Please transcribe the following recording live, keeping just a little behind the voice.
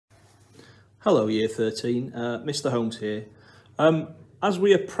Hello Year 13, Mr Holmes here. As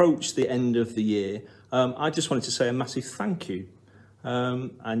we approach the end of the year, I just wanted to say a massive thank you.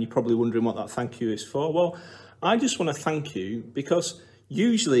 And you're probably wondering what that thank you is for. Well, I just want to thank you because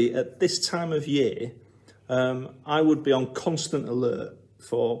usually at this time of year, I would be on constant alert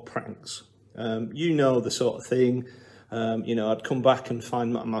for pranks. You know the sort of thing, I'd come back and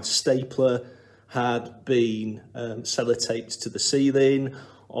find my stapler had been sellotaped to the ceiling,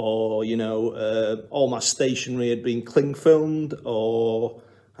 or all my stationery had been cling filmed, or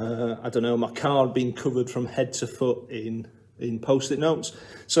I don't know, my car had been covered from head to foot in post-it notes.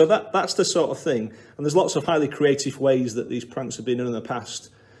 So that's the sort of thing, and there's lots of highly creative ways that these pranks have been done in the past.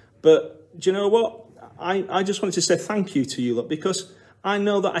 But do you know what, I just wanted to say thank you to you lot, because I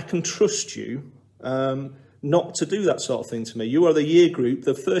know that I can trust you not to do that sort of thing to me. You are the year group,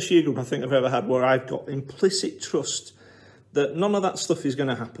 the first year group I think I've ever had where I've got implicit trust that none of that stuff is going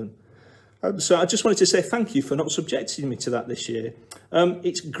to happen. So I just wanted to say thank you for not subjecting me to that this year.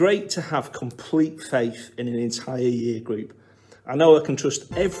 It's great to have complete faith in an entire year group. I know I can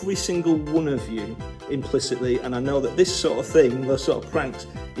trust every single one of you implicitly, and I know that this sort of thing, those sort of pranks,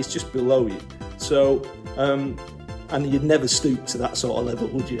 is just below you. So, and you'd never stoop to that sort of level,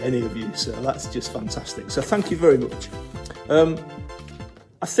 would you, any of you? So that's just fantastic. So thank you very much.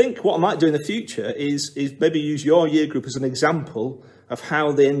 I think what I might do in the future is maybe use your year group as an example of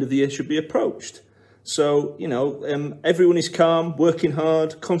how the end of the year should be approached. So, everyone is calm, working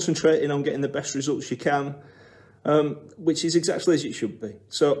hard, concentrating on getting the best results you can, which is exactly as it should be.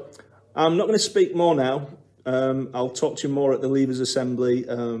 So I'm not going to speak more now. I'll talk to you more at the Leavers Assembly.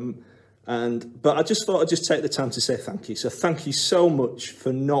 But I just thought I'd just take the time to say thank you. So thank you so much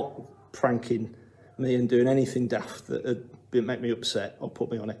for not pranking me and doing anything daft that would make me upset or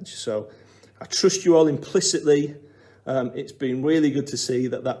put me on edge. So I trust you all implicitly. It's been really good to see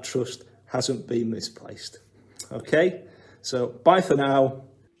that trust hasn't been misplaced. Okay, so bye for now.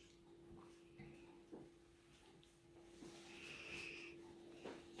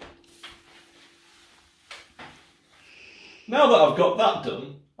 Now that I've got that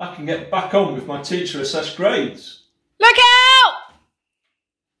done, I can get back on with my teacher assessed grades. Look out!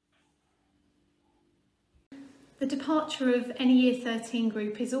 The departure of any Year 13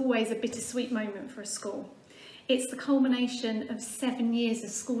 group is always a bittersweet moment for a school. It's the culmination of 7 years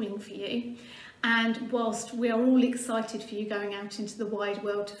of schooling for you, and whilst we are all excited for you going out into the wide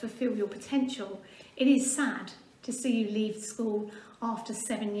world to fulfil your potential, it is sad to see you leave school after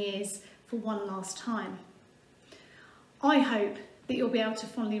 7 years for one last time. I hope that you'll be able to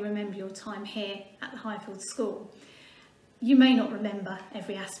fondly remember your time here at the Highfield School. You may not remember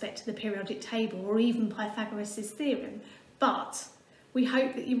every aspect of the periodic table or even Pythagoras' theorem, but we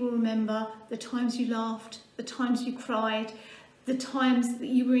hope that you will remember the times you laughed, the times you cried, the times that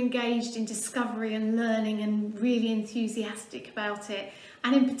you were engaged in discovery and learning and really enthusiastic about it.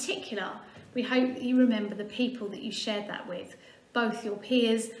 And in particular, we hope that you remember the people that you shared that with, both your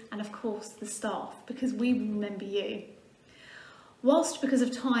peers and of course the staff, because we will remember you. Whilst because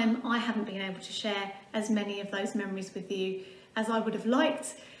of time I haven't been able to share as many of those memories with you as I would have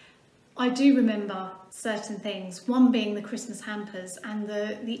liked, I do remember certain things, one being the Christmas hampers and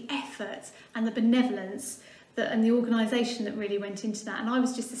the effort and the benevolence and the organisation that really went into that, and I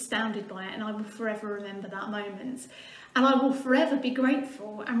was just astounded by it, and I will forever remember that moment. And I will forever be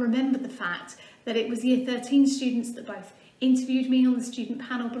grateful and remember the fact that it was Year 13 students that both interviewed me on the student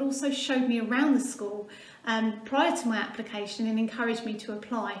panel but also showed me around the school prior to my application and encouraged me to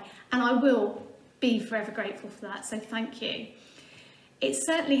apply, and I will be forever grateful for that, so thank you. It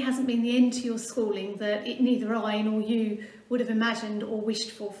certainly hasn't been the end to your schooling that neither I nor you would have imagined or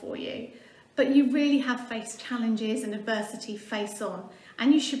wished for you, but you really have faced challenges and adversity face on,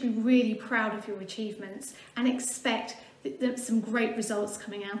 and you should be really proud of your achievements and expect some great results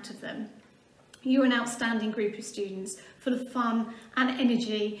coming out of them. You're an outstanding group of students, full of fun and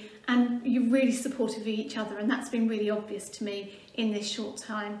energy, and you're really supportive of each other, and that's been really obvious to me in this short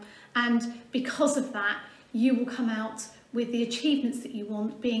time. And because of that, you will come out with the achievements that you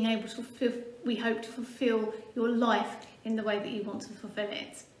want, being able to fulfill, we hope, to fulfill your life in the way that you want to fulfill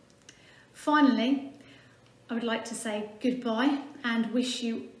it. Finally, I would like to say goodbye and wish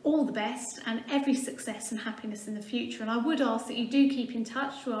you all the best and every success and happiness in the future. And I would ask that you do keep in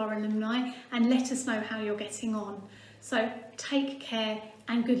touch with our alumni and let us know how you're getting on. So take care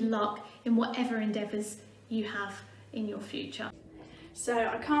and good luck in whatever endeavours you have in your future. So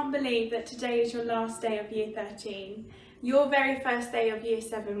I can't believe that today is your last day of Year 13. Your very first day of Year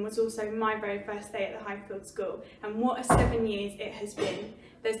 7 was also my very first day at the Highfield School, and what a 7 years it has been.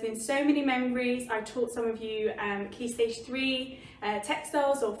 There's been so many memories. I taught some of you Key Stage 3,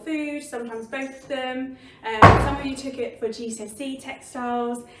 textiles or food, sometimes both of them. Some of you took it for GCSE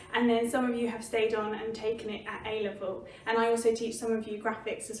textiles, and then some of you have stayed on and taken it at A level. And I also teach some of you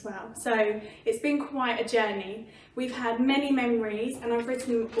graphics as well. So it's been quite a journey. We've had many memories, and I've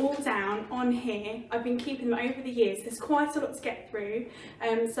written them all down on here. I've been keeping them over the years. There's quite a lot to get through,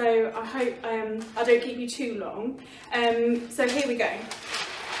 so I hope I don't keep you too long. So here we go.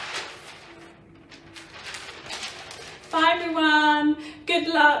 Bye everyone, good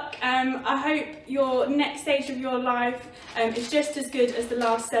luck. I hope your next stage of your life is just as good as the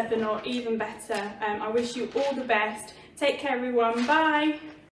last 7 or even better. I wish you all the best. Take care everyone, bye.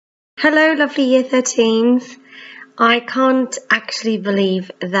 Hello lovely Year 13s. I can't actually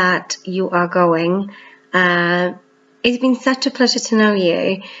believe that you are going. It's been such a pleasure to know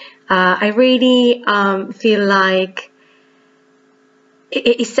you. I really feel like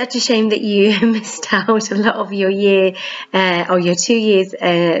it's such a shame that you missed out a lot of your year or your 2 years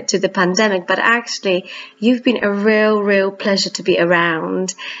to the pandemic, but actually you've been a real pleasure to be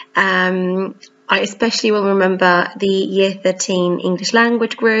around. I especially will remember the Year 13 English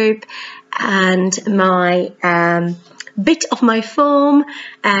language group and my bit of my form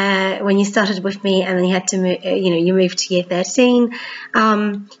when you started with me, and then you had to move, you moved to Year 13.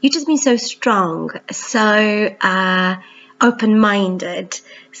 You've just been so strong, so open-minded,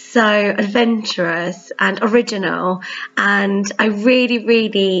 so adventurous and original, and I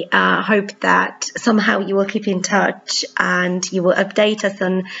really hope that somehow you will keep in touch and you will update us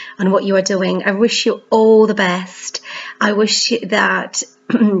on what you are doing. I wish you all the best. I wish that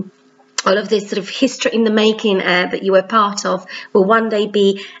all of this sort of history in the making that you were part of will one day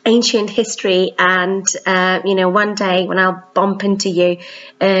be ancient history, and one day when I'll bump into you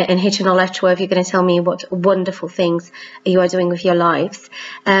in Hitchin or Letchworth, you're going to tell me what wonderful things you are doing with your lives.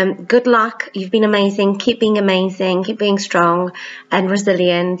 Good luck. You've been amazing. Keep being amazing. Keep being strong and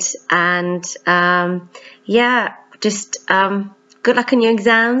resilient. And good luck in your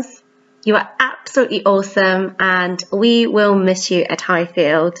exams. You are absolutely awesome, and we will miss you at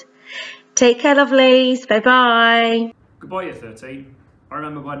Highfield. Take care, lovelies. Bye-bye. Goodbye, Year 13. I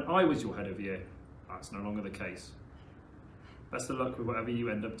remember when I was your head of year. That's no longer the case. Best of luck with whatever you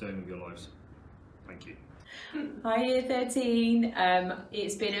end up doing with your lives. Thank you. Hi Year 13,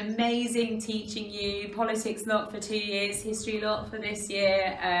 it's been amazing teaching you politics lot for 2 years, history lot for this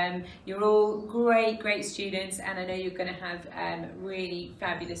year. You're all great students, and I know you're going to have really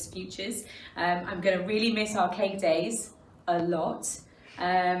fabulous futures. I'm going to really miss our cake days a lot.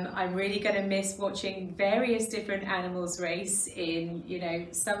 I'm really going to miss watching various different animals race in,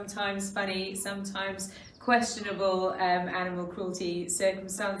 sometimes funny, sometimes questionable animal cruelty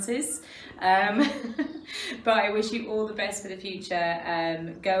circumstances. But I wish you all the best for the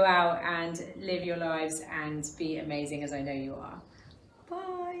future. Go out and live your lives and be amazing, as I know you are.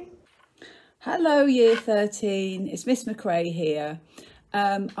 Bye. Hello Year 13, it's Miss McRae here.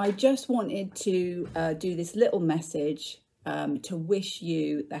 I just wanted to do this little message to wish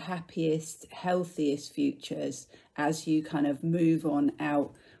you the happiest, healthiest futures as you kind of move on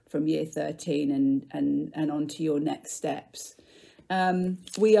out from Year 13 and on to your next steps.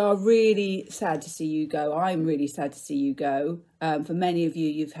 We are really sad to see you go. I'm really sad to see you go. For many of you,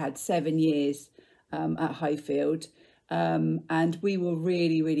 you've had 7 years at Highfield, and we will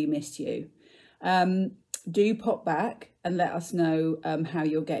really miss you. Do pop back and let us know how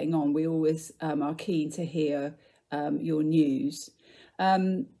you're getting on. We always are keen to hear your news.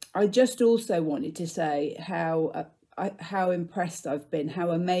 I just also wanted to say how impressed I've been,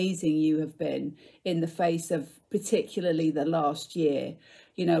 how amazing you have been in the face of particularly the last year,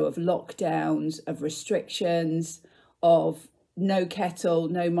 of lockdowns, of restrictions, of no kettle,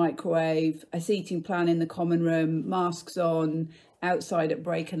 no microwave, a seating plan in the common room, masks on, outside at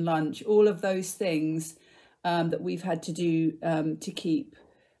break and lunch, all of those things that we've had to do to keep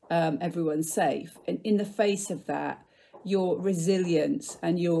everyone safe. And in the face of that, your resilience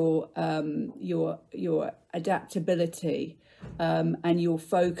and your adaptability and your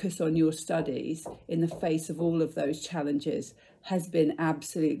focus on your studies in the face of all of those challenges has been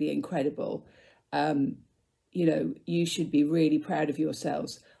absolutely incredible. You should be really proud of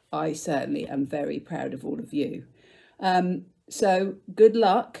yourselves. I certainly am very proud of all of you. So good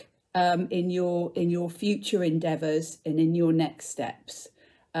luck in your future endeavours and in your next steps.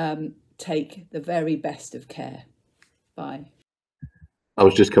 Take the very best of care. Bye. I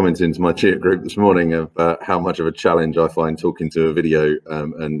was just commenting to my cheer group this morning about how much of a challenge I find talking to a video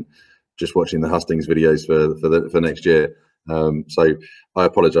and just watching the hustings videos for next year. So I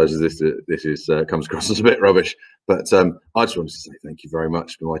apologise if this is comes across as a bit rubbish, but I just wanted to say thank you very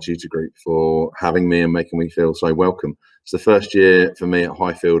much for my tutor group for having me and making me feel so welcome. It's the first year for me at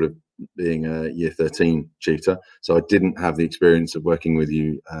Highfield of being a year 13 tutor, so I didn't have the experience of working with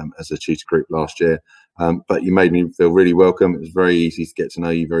you as a tutor group last year, but you made me feel really welcome. It was very easy to get to know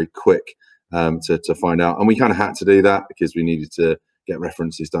you very quick, to find out, and we kind of had to do that because we needed to get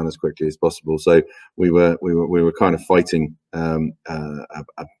references done as quickly as possible. So we were kind of fighting a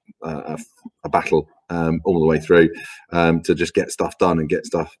battle all the way through to just get stuff done and get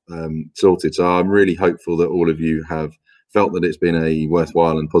stuff sorted. So I'm really hopeful that all of you have felt that it's been a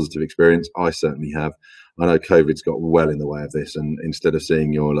worthwhile and positive experience. I certainly have. I know COVID's got well in the way of this, and instead of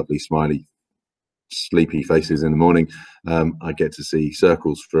seeing your lovely smiley sleepy faces in the morning, I get to see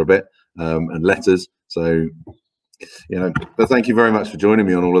circles for a bit and letters. So but thank you very much for joining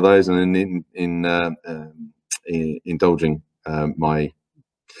me on all of those and in indulging my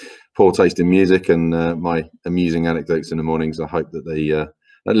poor taste in music and my amusing anecdotes in the mornings. I hope that they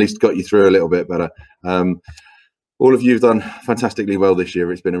at least got you through a little bit better. All of you have done fantastically well this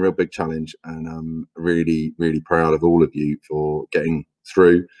year. It's been a real big challenge, and I'm really, really proud of all of you for getting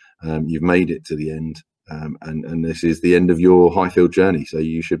through. You've made it to the end, and this is the end of your Highfield journey, so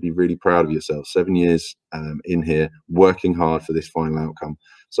you should be really proud of yourself. 7 years in here, working hard for this final outcome.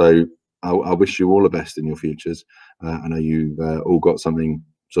 So I wish you all the best in your futures. I know you've all got something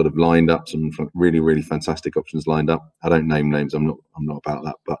sort of lined up, some really, really fantastic options lined up. I don't name names, I'm not about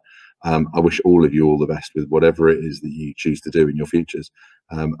that, but I wish all of you all the best with whatever it is that you choose to do in your futures.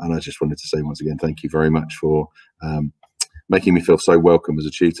 And I just wanted to say once again, thank you very much for making me feel so welcome as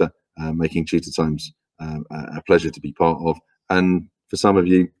a tutor, making tutor times a pleasure to be part of, and for some of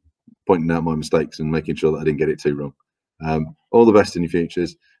you pointing out my mistakes and making sure that I didn't get it too wrong. All the best in your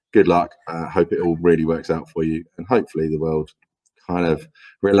futures. Good luck. Hope it all really works out for you, and hopefully the world kind of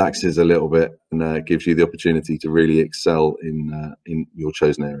relaxes a little bit and gives you the opportunity to really excel in your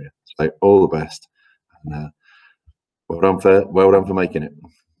chosen area. So all the best, and well done for making it.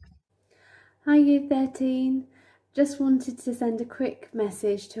 Hi Year 13, just wanted to send a quick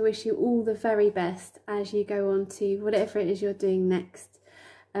message to wish you all the very best as you go on to whatever it is you're doing next.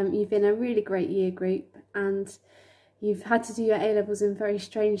 You've been a really great year group, and you've had to do your A-levels in very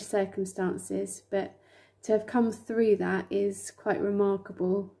strange circumstances, but to have come through that is quite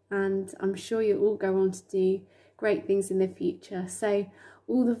remarkable, and I'm sure you'll all go on to do great things in the future. So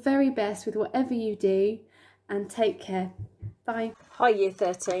all the very best with whatever you do, and take care. Bye. Hi Year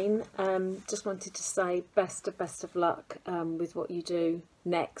 13, just wanted to say best of luck with what you do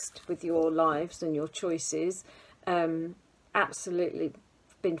next with your lives and your choices. Absolutely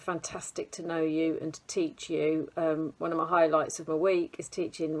been fantastic to know you and to teach you. One of my highlights of my week is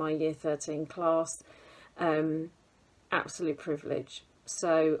teaching my Year 13 class. Absolute privilege.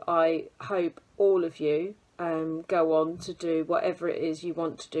 So I hope all of you go on to do whatever it is you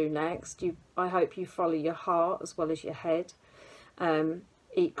want to do next. I hope you follow your heart as well as your head.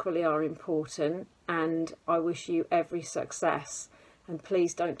 Equally are important, and I wish you every success, and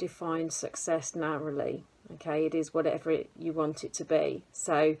please don't define success narrowly. Okay, it is whatever you want it to be.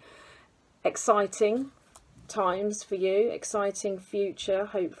 So exciting times for you, exciting future.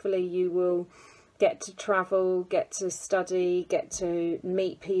 Hopefully you will get to travel, get to study, get to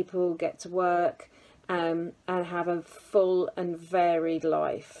meet people, get to work, and have a full and varied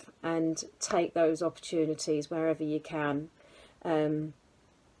life, and take those opportunities wherever you can.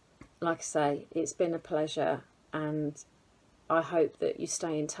 Like I say, it's been a pleasure, and I hope that you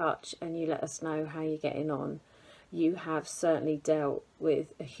stay in touch and you let us know how you're getting on. You have certainly dealt with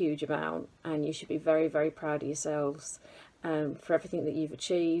a huge amount, and you should be very, very proud of yourselves for everything that you've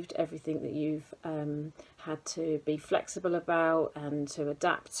achieved, everything that you've had to be flexible about and to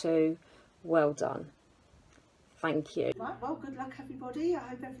adapt to. Well done. Thank you. Right, well, good luck everybody. I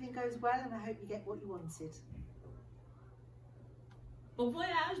hope everything goes well, and I hope you get what you wanted. Bon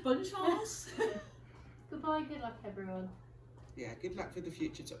voyage, bonne chance. Goodbye, good luck everyone. Yeah, good luck for the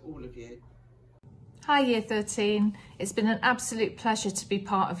future to all of you. Hi Year 13, it's been an absolute pleasure to be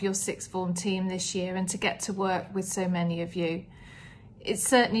part of your sixth form team this year and to get to work with so many of you. It's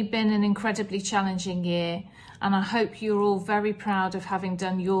certainly been an incredibly challenging year, and I hope you're all very proud of having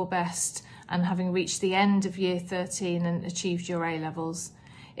done your best and having reached the end of Year 13 and achieved your A-levels.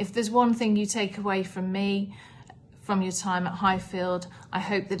 If there's one thing you take away from me, from your time at Highfield, I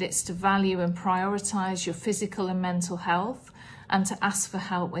hope that it's to value and prioritise your physical and mental health, and to ask for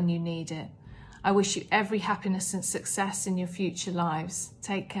help when you need it. I wish you every happiness and success in your future lives.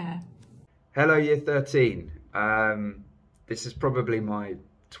 Take care. Hello Year 13. This is probably my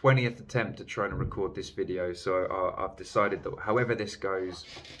 20th attempt at trying to record this video, so I've decided that however this goes,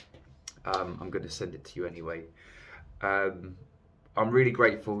 I'm going to send it to you anyway. I'm really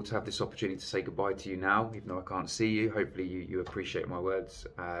grateful to have this opportunity to say goodbye to you now, even though I can't see you. Hopefully you appreciate my words,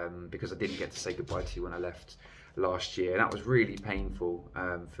 because I didn't get to say goodbye to you when I left last year, and that was really painful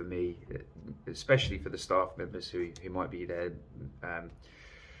for me, especially for the staff members who might be there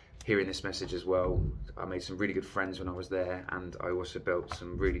hearing this message as well. I made some really good friends when I was there, and I also built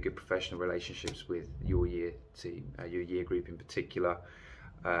some really good professional relationships with your year team, your year group in particular.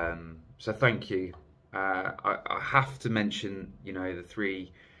 So thank you. I have to mention, you know, the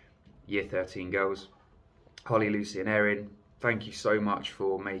 3 year 13 girls, Holly, Lucy and Erin. Thank you so much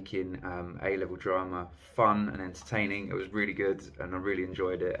for making A-level drama fun and entertaining. It was really good and I really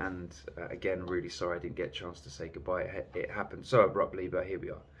enjoyed it, and again, really sorry I didn't get a chance to say goodbye. It happened so abruptly, but here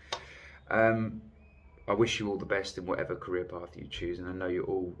we are. I wish you all the best in whatever career path you choose, and I know you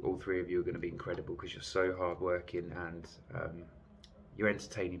all 3 of you are going to be incredible because you're so hardworking and you're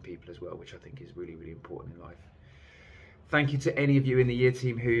entertaining people as well, which I think is really, really important in life. Thank you to any of you in the year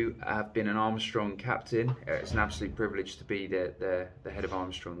team who have been an Armstrong captain. It's an absolute privilege to be the head of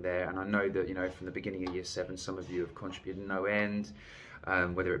Armstrong there, and I know that, you know, from the beginning of year 7, some of you have contributed no end,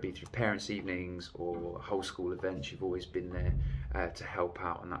 whether it be through parents' evenings or whole school events. You've always been there to help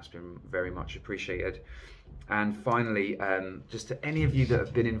out, and that's been very much appreciated. And finally, just to any of you that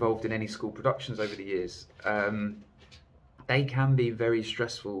have been involved in any school productions over the years, they can be very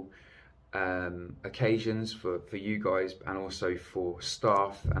stressful occasions for you guys and also for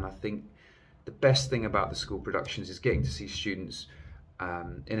staff, and I think the best thing about the school productions is getting to see students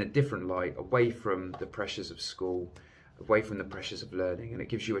in a different light, away from the pressures of school, away from the pressures of learning, and it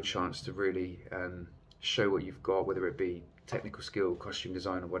gives you a chance to really show what you've got, whether it be technical skill, costume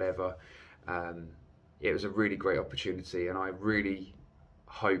design or whatever. It was a really great opportunity, and I really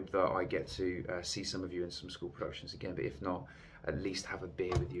hope that I get to see some of you in some school productions again, but if not, at least have a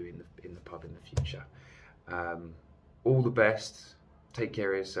beer with you in the pub in the future. All the best, take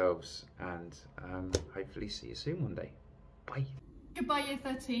care of yourselves, and hopefully see you soon one day. Bye. Goodbye year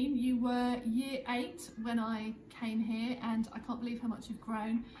 13, you were year 8 when I came here, and I can't believe how much you've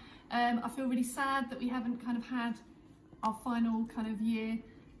grown. I feel really sad that we haven't kind of had our final kind of year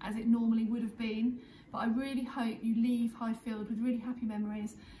as it normally would have been, but I really hope you leave Highfield with really happy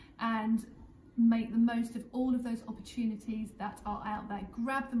memories and make the most of all of those opportunities that are out there.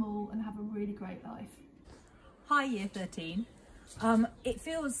 Grab them all and have a really great life. Hi year 13. It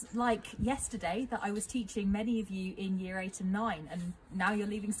feels like yesterday that I was teaching many of you in year 8 and 9, and now you're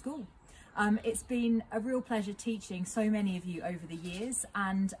leaving school. It's been a real pleasure teaching so many of you over the years,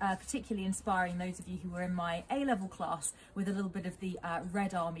 and particularly inspiring those of you who were in my A-level class with a little bit of the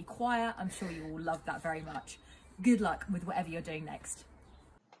Red Army Choir. I'm sure you all loved that very much. Good luck with whatever you're doing next.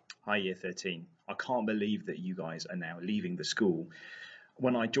 Hi year 13. I can't believe that you guys are now leaving the school.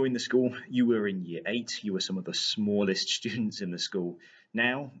 When I joined the school, you were in year 8. You were some of the smallest students in the school.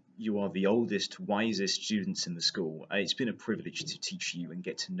 Now you are the oldest, wisest students in the school. It's been a privilege to teach you and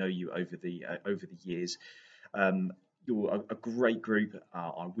get to know you over the years. You're a great group.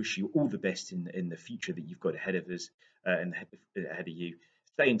 I wish you all the best in the future that you've got ahead of us and ahead of you.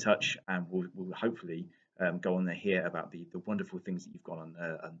 Stay in touch, and we'll hopefully go on to hear about the wonderful things that you've got on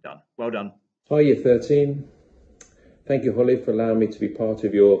and done. Well done. Hi year 13. Thank you, Holly, for allowing me to be part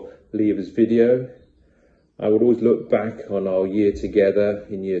of your Leavers video. I would always look back on our year together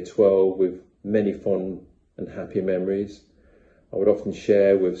in year 12 with many fond and happy memories. I would often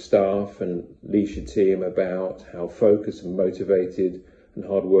share with staff and leadership team about how focused and motivated and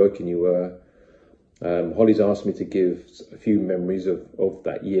hard-working you were. Holly's asked me to give a few memories of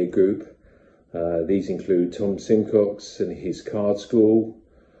that year group. These include Tom Simcox and his card school.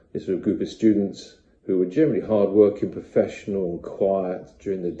 This was a group of students who were generally hard-working, professional and quiet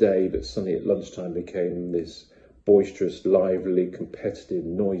during the day, but suddenly at lunchtime became this boisterous, lively, competitive,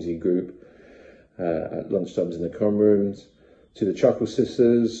 noisy group at lunchtimes in the common rooms. To the Chuckle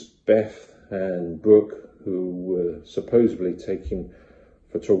Sisters, Beth and Brooke, who were supposedly taking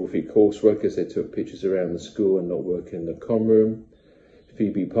photography coursework as they took pictures around the school and not working in the common room.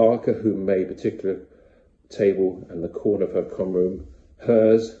 Phoebe Parker, who made a particular table and the corner of her common room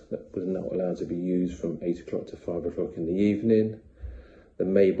hers, that was not allowed to be used from 8 o'clock to 5 o'clock in the evening. The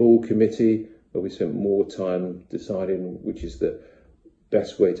May Ball Committee, where we spent more time deciding which is the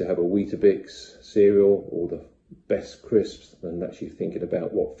best way to have a Weetabix cereal or the best crisps, and actually thinking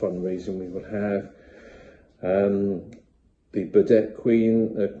about what fundraising we would have. the Burdett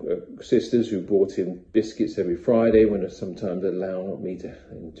Queen sisters who brought in biscuits every Friday when it sometimes allowed me to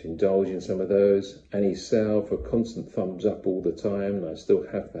indulge in some of those. Annie Sal for constant thumbs up all the time, and I still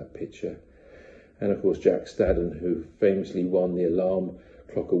have that picture. And of course Jack Stadden, who famously won the Alarm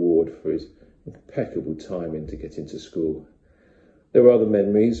Clock Award for his impeccable timing to get into school. There are other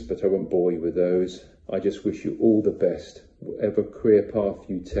memories, but I won't bore you with those. I just wish you all the best, whatever career path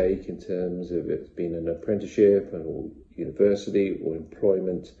you take in terms of it being an apprenticeship or university or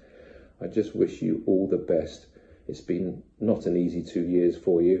employment. I just wish you all the best. It's been not an easy 2 years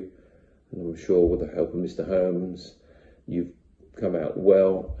for you, and I'm sure with the help of Mr. Holmes, you've come out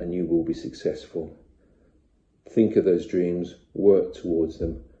well and you will be successful. Think of those dreams, work towards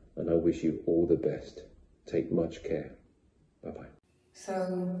them, and I wish you all the best. Take much care. Bye-bye.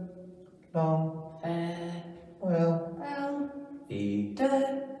 So long, farewell, be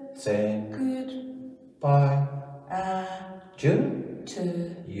dead, say goodbye, adieu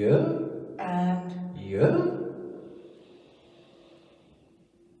to you and you.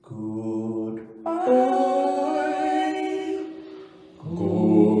 Goodbye,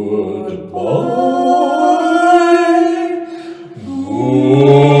 goodbye, goodbye.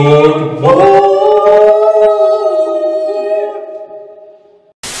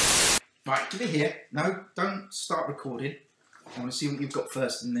 Right, give it here. No, don't start recording. I want to see what you've got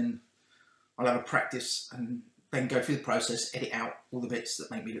first, and then I'll have a practice and then go through the process, edit out all the bits that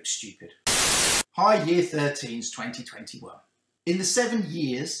make me look stupid. Hi Year 13s 2021. In the 7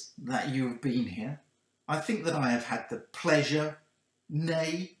 years that you have been here, I think that I have had the pleasure,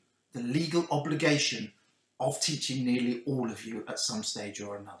 nay, the legal obligation of teaching nearly all of you at some stage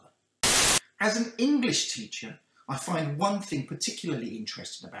or another. As an English teacher, I find one thing particularly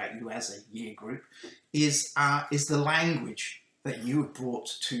interesting about you as a year group is the language that you have brought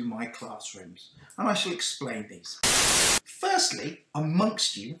to my classrooms, and I shall explain these. Firstly,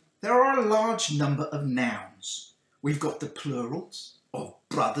 amongst you, there are a large number of nouns. We've got the plurals of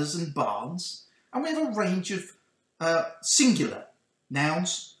brothers and barns, and we have a range of singular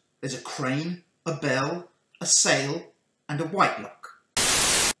nouns. There's a crane, a bell, a sail, and a white lock.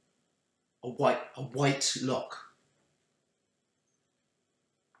 A white lock.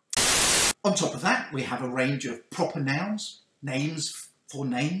 On top of that, we have a range of proper nouns, names for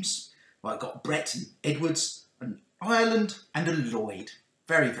names. Well, I've got Brett and Edwards, an Ireland and a Lloyd.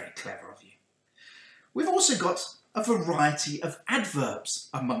 Very, very clever of you. We've also got a variety of adverbs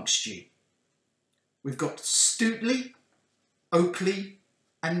amongst you. We've got Stoutley, Oakley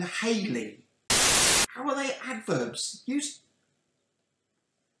and Hayley. How are they adverbs?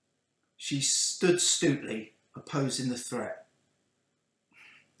 She stood stoutly, opposing the threat.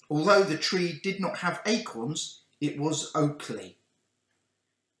 Although the tree did not have acorns, it was Oakley.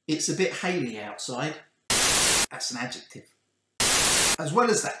 It's a bit Hayley outside. That's an adjective. As well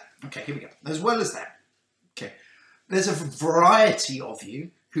as that, okay, here we go. As well as that, okay, there's a variety of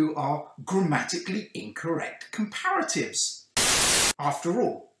you who are grammatically incorrect comparatives. After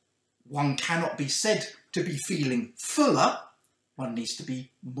all, one cannot be said to be feeling fuller, one needs to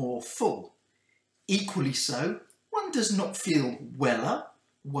be more full. Equally so, one does not feel weller,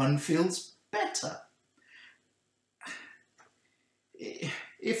 one feels better.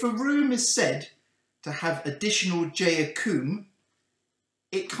 If a room is said to have additional Jayakum,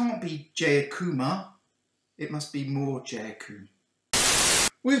 it can't be Jayakuma, it must be more Jayakum.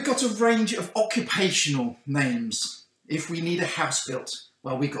 We've got a range of occupational names. If we need a house built,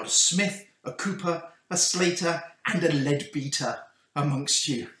 well, we've got a smith, a cooper, a slater, and a lead beater amongst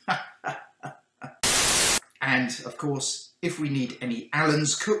you. And of course, if we need any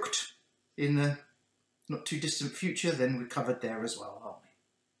Allens cooked in the not too distant future, then we're covered there as well, aren't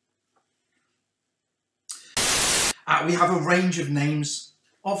we? We have a range of names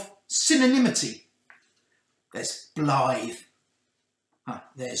of synonymity. There's Blythe,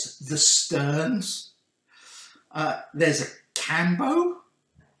 there's the Stearns, there's a Cambo.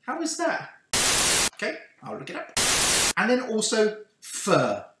 How is that? Okay, I'll look it up. And then also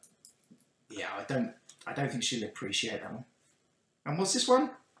fur. Yeah, I don't think she'll appreciate that one. And what's this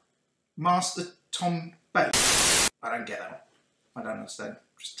one? Master Tom Bates. I don't get that one. I don't understand.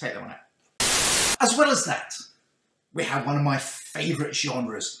 Just take that one out. As well as that, we have one of my favourite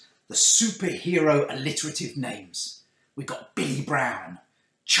genres, the superhero alliterative names. We've got Billy Brown,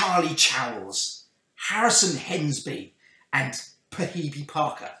 Charlie Chowles, Harrison Hensby, and Pahebe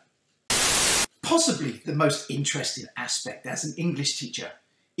Parker. Possibly the most interesting aspect as an English teacher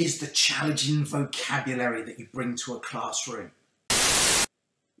is the challenging vocabulary that you bring to a classroom.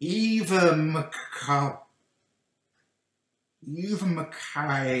 Eva Mackay,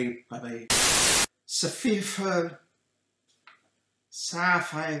 Safifa,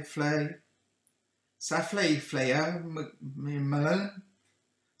 Safley Malone.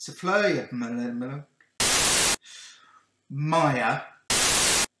 Safley Malone. Maya.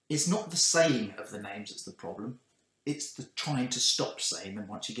 It's not the saying of the names that's the problem. It's the trying to stop saying them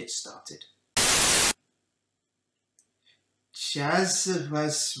once you get started.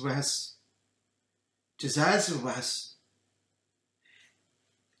 Jazawazwaz.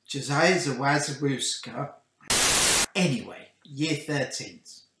 Jazawazwuska. Anyway, year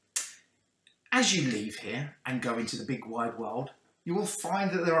 13s. As you leave here and go into the big wide world, you will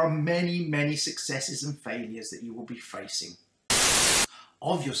find that there are many, many successes and failures that you will be facing.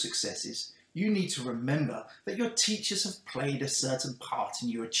 Of your successes, you need to remember that your teachers have played a certain part in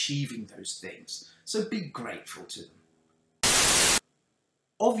you achieving those things, so be grateful to them.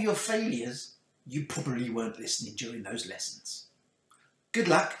 Of your failures, you probably weren't listening during those lessons. Good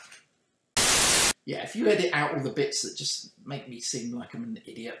luck. Yeah, if you edit out all the bits that just make me seem like I'm an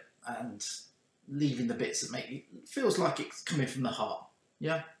idiot and leaving the bits that make me, it feels like it's coming from the heart.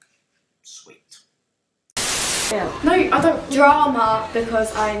 Yeah? Sweet. Yeah. No, I don't. Drama,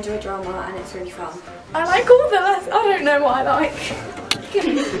 because I enjoy drama and it's really fun. I like all the lessons. I don't know what I like. Give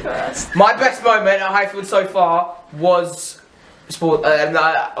me first. My best moment at Highfield so far was sport. I don't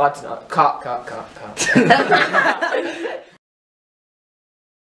know. Cut.